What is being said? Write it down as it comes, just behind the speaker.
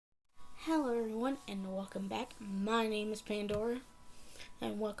everyone, and welcome back. My name is Pandora,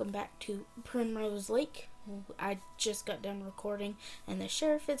 and welcome back to Primrose Lake. I just got done recording, and the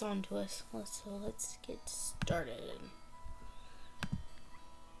sheriff is on to us. Let's get started.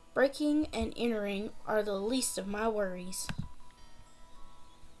 Breaking and entering are the least of my worries.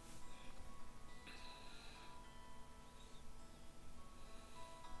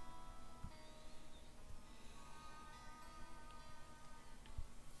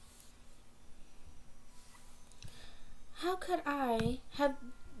 How could I have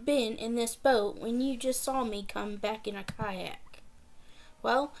been in this boat when you just saw me come back in a kayak?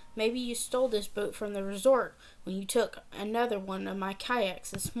 Well, maybe you stole this boat from the resort when you took another one of my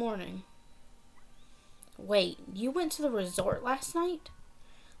kayaks this morning. Wait, you went to the resort last night?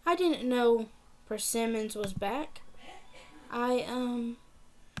 I didn't know Persimmons was back.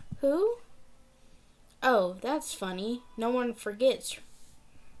 Who? Oh, that's funny. No one forgets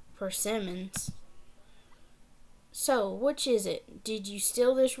Persimmons. So, which is it? Did you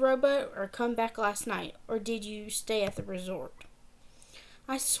steal this rowboat or come back last night? Or did you stay at the resort?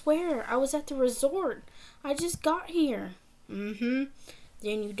 I swear, I was at the resort. I just got here. Then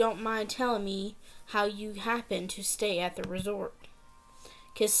you don't mind telling me how you happened to stay at the resort,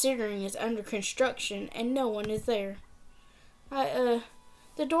 considering it's under construction and no one is there. The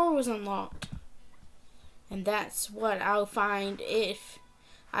door was unlocked. And that's what I'll find if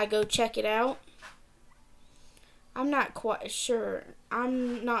I go check it out. I'm not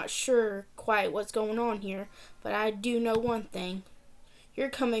sure quite what's going on here, but I do know one thing. You're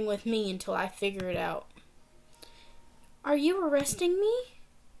coming with me until I figure it out. Are you arresting me?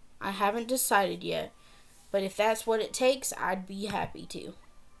 I haven't decided yet, but if that's what it takes, I'd be happy to.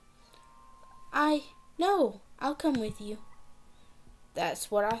 No, I'll come with you.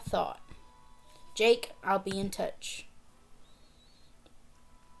 That's what I thought. Jake, I'll be in touch.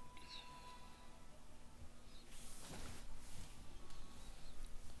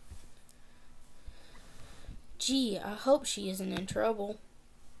 Gee, I hope she isn't in trouble.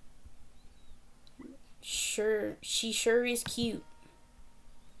 She sure is cute.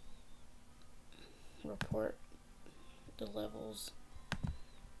 Report the levels.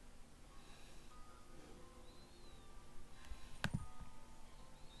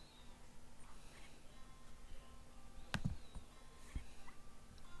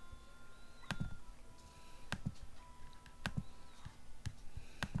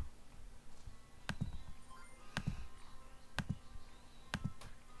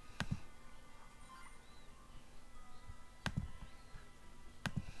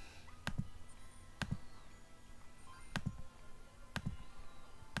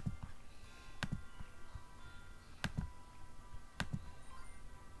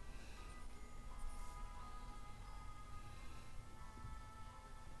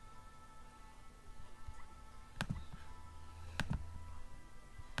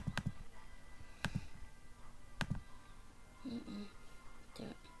 Do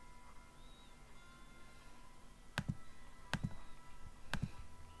it.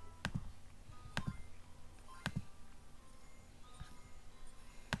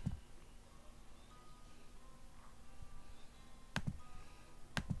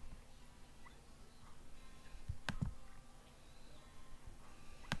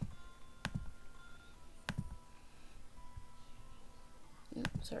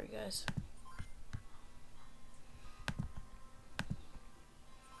 Sorry, guys.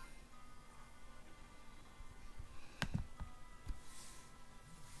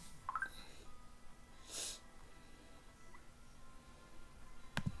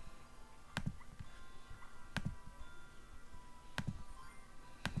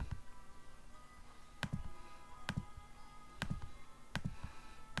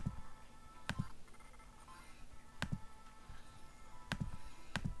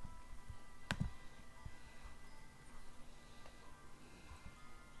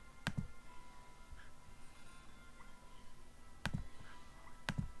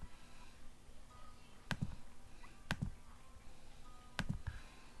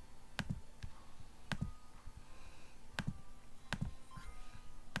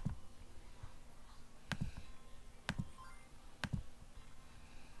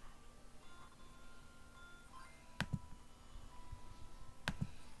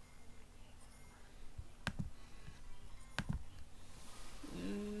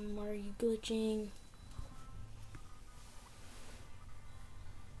 Are you glitching?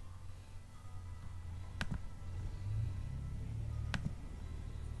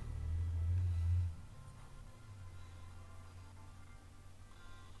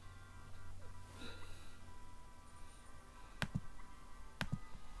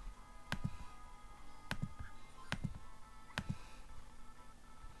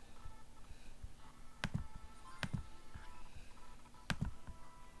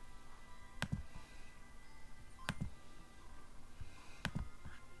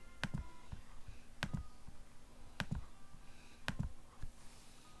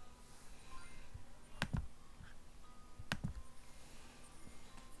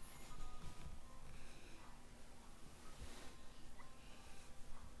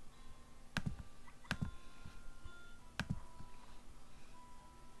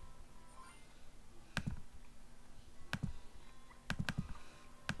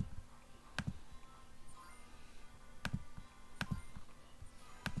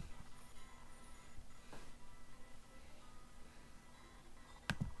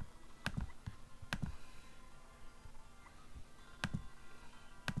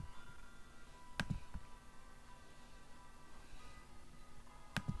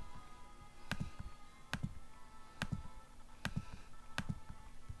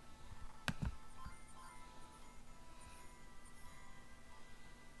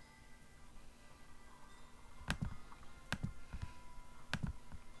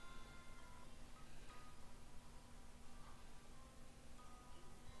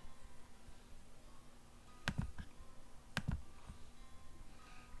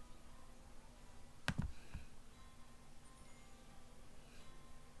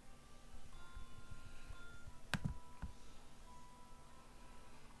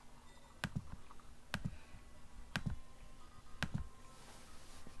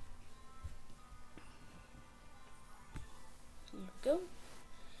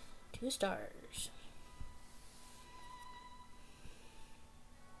 2 stars.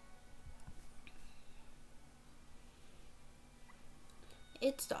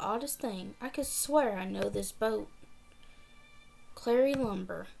 It's the oddest thing. I could swear I know this boat. Clary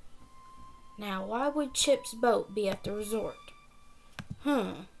Lumber. Now, why would Chip's boat be at the resort?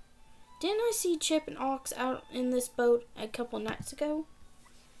 Huh. Didn't I see Chip and Ox out in this boat a couple nights ago?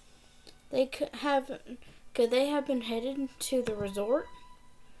 Could they have been headed to the resort?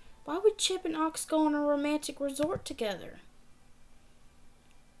 Why would Chip and Ox go on a romantic resort together?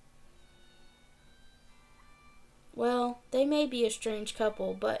 Well, they may be a strange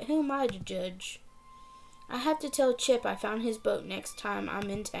couple, but who am I to judge? I have to tell Chip I found his boat next time I'm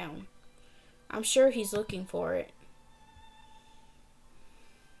in town. I'm sure he's looking for it.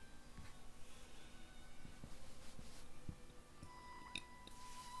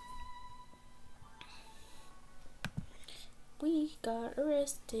 We got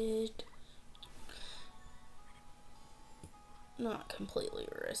arrested. Not completely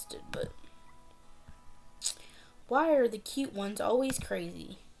arrested, but... Why are the cute ones always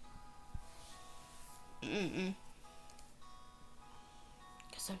crazy? Because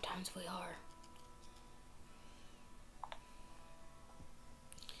sometimes we are.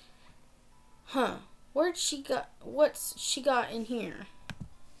 Huh. What's she got in here?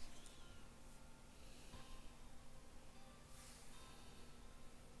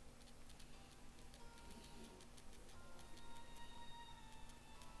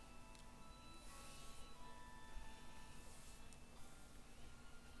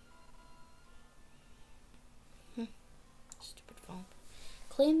 Stupid phone.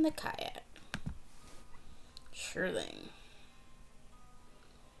 Clean the kayak. Sure thing.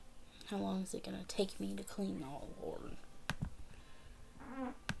 How long is it gonna take me to clean? Oh, Lord.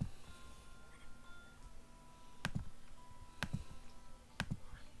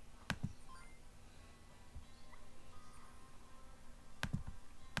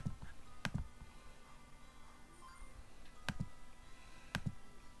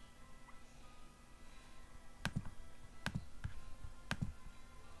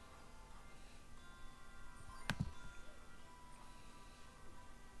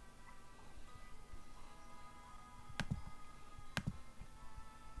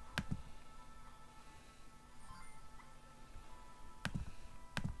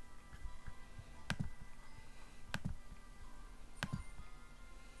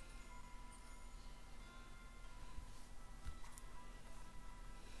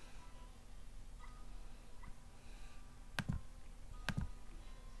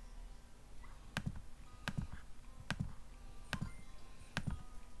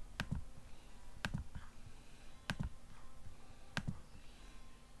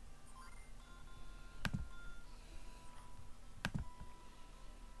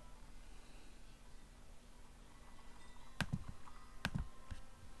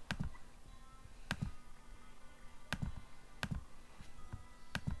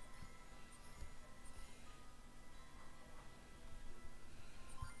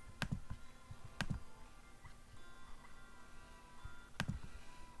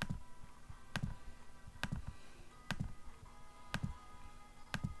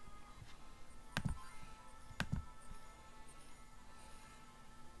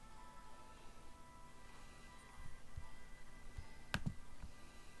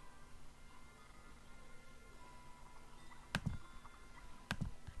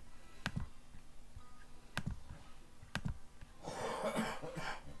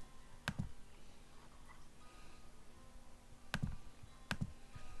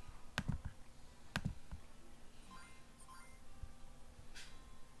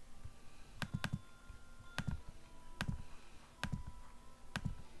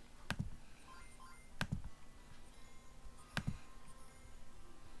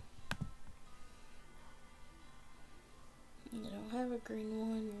 You don't have a green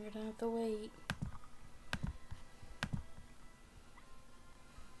one, you're gonna have to wait.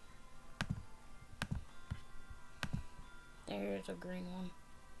 There's a green one.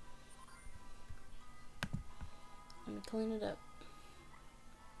 Let me clean it up.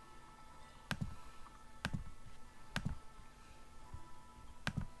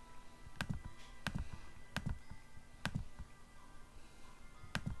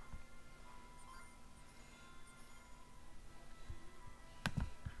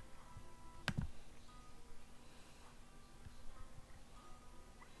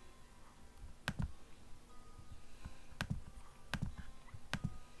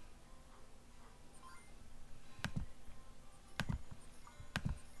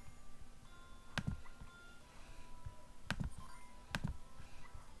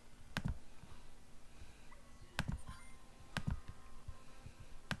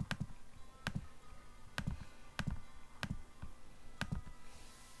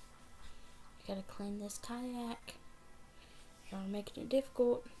 clean this kayak. You're making it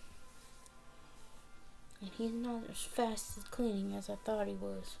difficult. And he's not as fast as cleaning as I thought he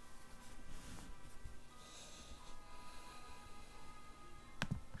was.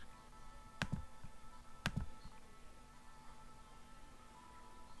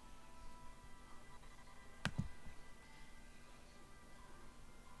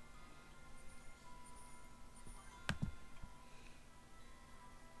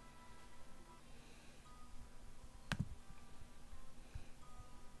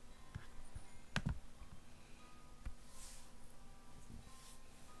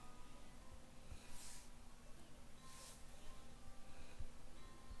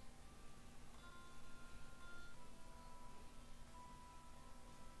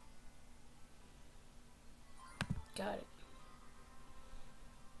 Got it.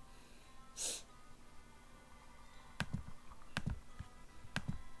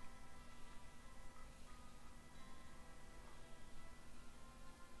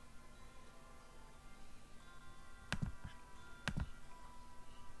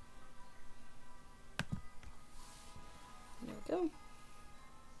 There we go.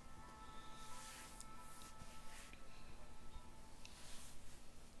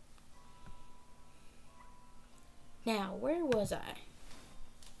 Now, where was I?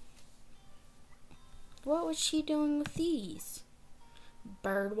 What was she doing with these?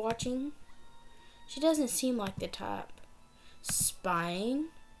 Bird watching? She doesn't seem like the type. Spying?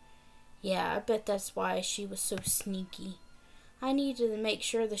 Yeah, I bet that's why she was so sneaky. I need to make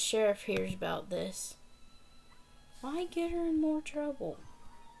sure the sheriff hears about this. Why get her in more trouble?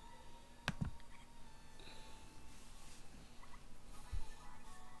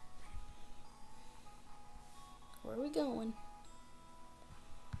 Where are we going?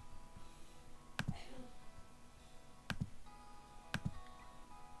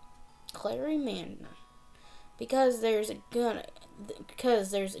 Clary Manor. Because there's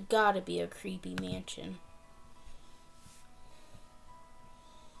gotta be a creepy mansion.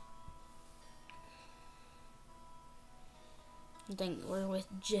 I think we're with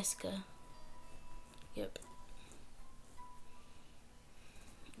Jessica. Yep.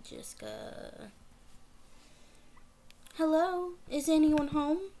 Jessica. Hello? Is anyone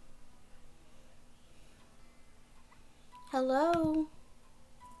home? Hello?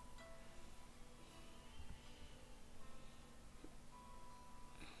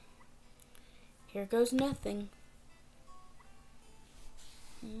 Here goes nothing.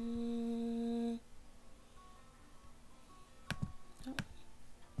 Oh.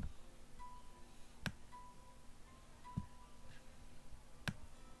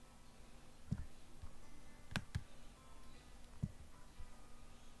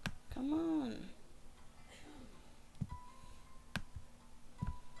 Come on.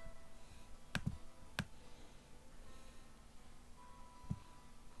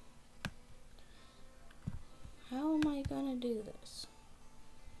 How am I gonna do this?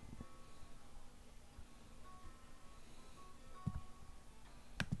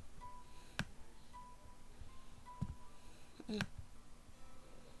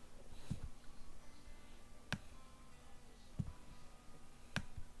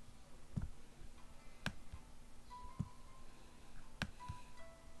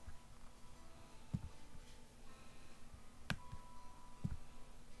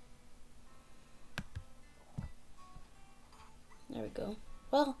 There we go.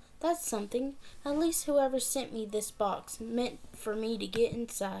 Well, that's something. At least whoever sent me this box meant for me to get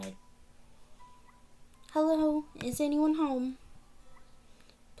inside. Hello, is anyone home?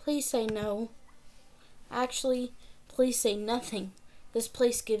 Please say no. Actually, please say nothing. This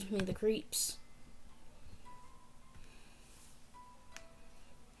place gives me the creeps.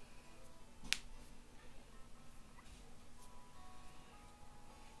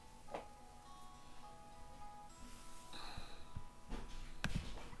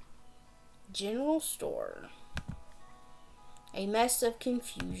 General store. A mess of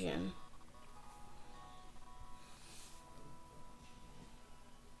confusion.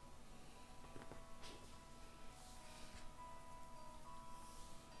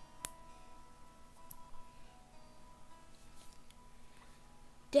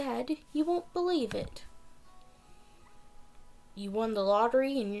 Dad, you won't believe it. You won the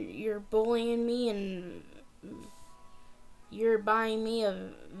lottery and you're bullying me and you're buying me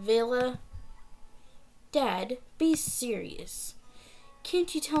a villa? Dad, be serious.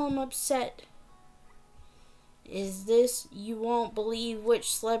 Can't you tell I'm upset? Is this you won't believe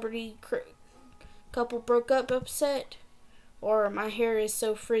which celebrity couple broke up upset? Or my hair is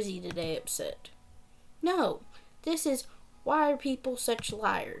so frizzy today upset? No, this is why are people such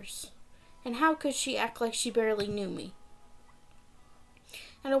liars? And how could she act like she barely knew me?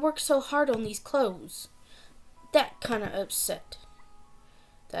 And I worked so hard on these clothes. That kind of upset.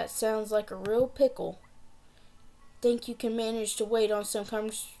 That sounds like a real pickle. Think you can manage to wait on some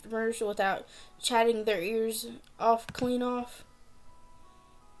customers without chatting their ears off clean off?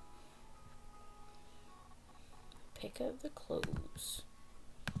 Pick up the clothes.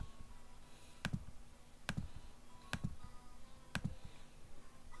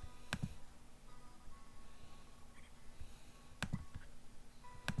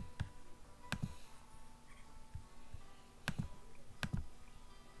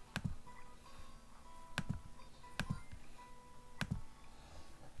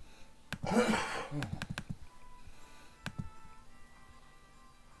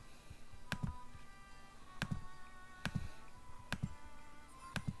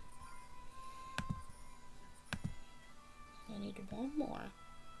 I need one more.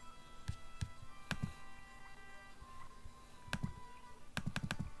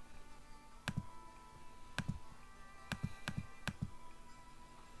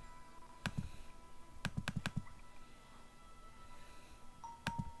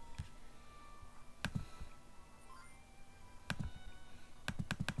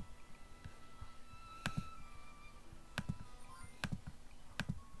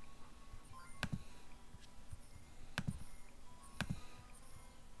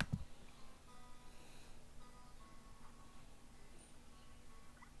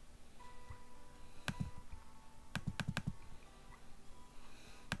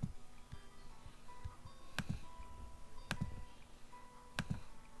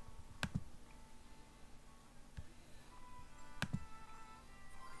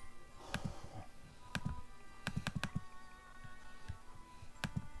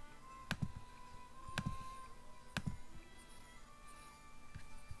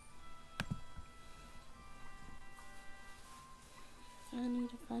 I need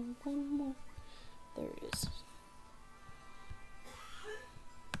to find one more. There it is.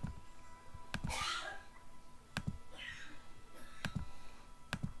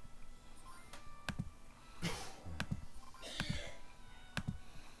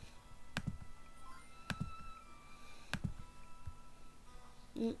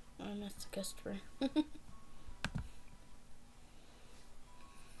 I missed the customer.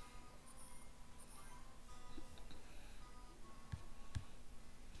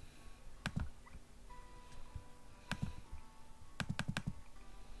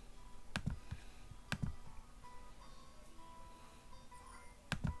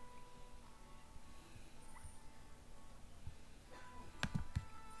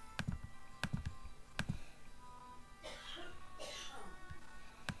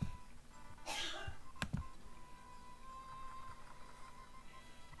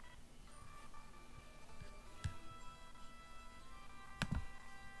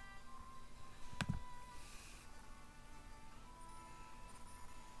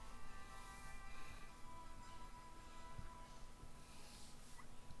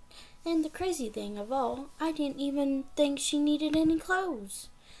 And the crazy thing of all, I didn't even think she needed any clothes.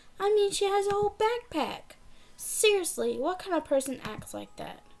 I mean, she has a whole backpack. Seriously, what kind of person acts like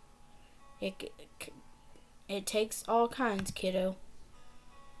that? It takes all kinds, kiddo.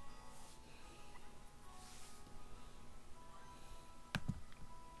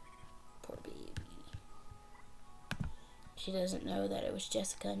 Poor baby. She doesn't know that it was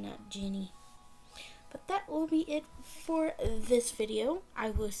Jessica, not Jenny. But that will be it for this video.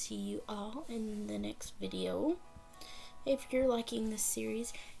 I will see you all in the next video. If you're liking this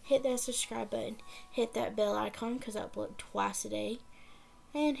series, hit that subscribe button, hit that bell icon because I upload twice a day,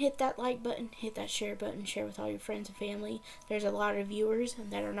 and hit that like button, hit that share button, share with all your friends and family. There's a lot of viewers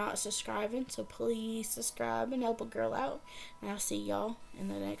that are not subscribing, so please subscribe and help a girl out. And I'll see y'all in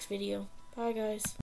the next video. Bye, guys.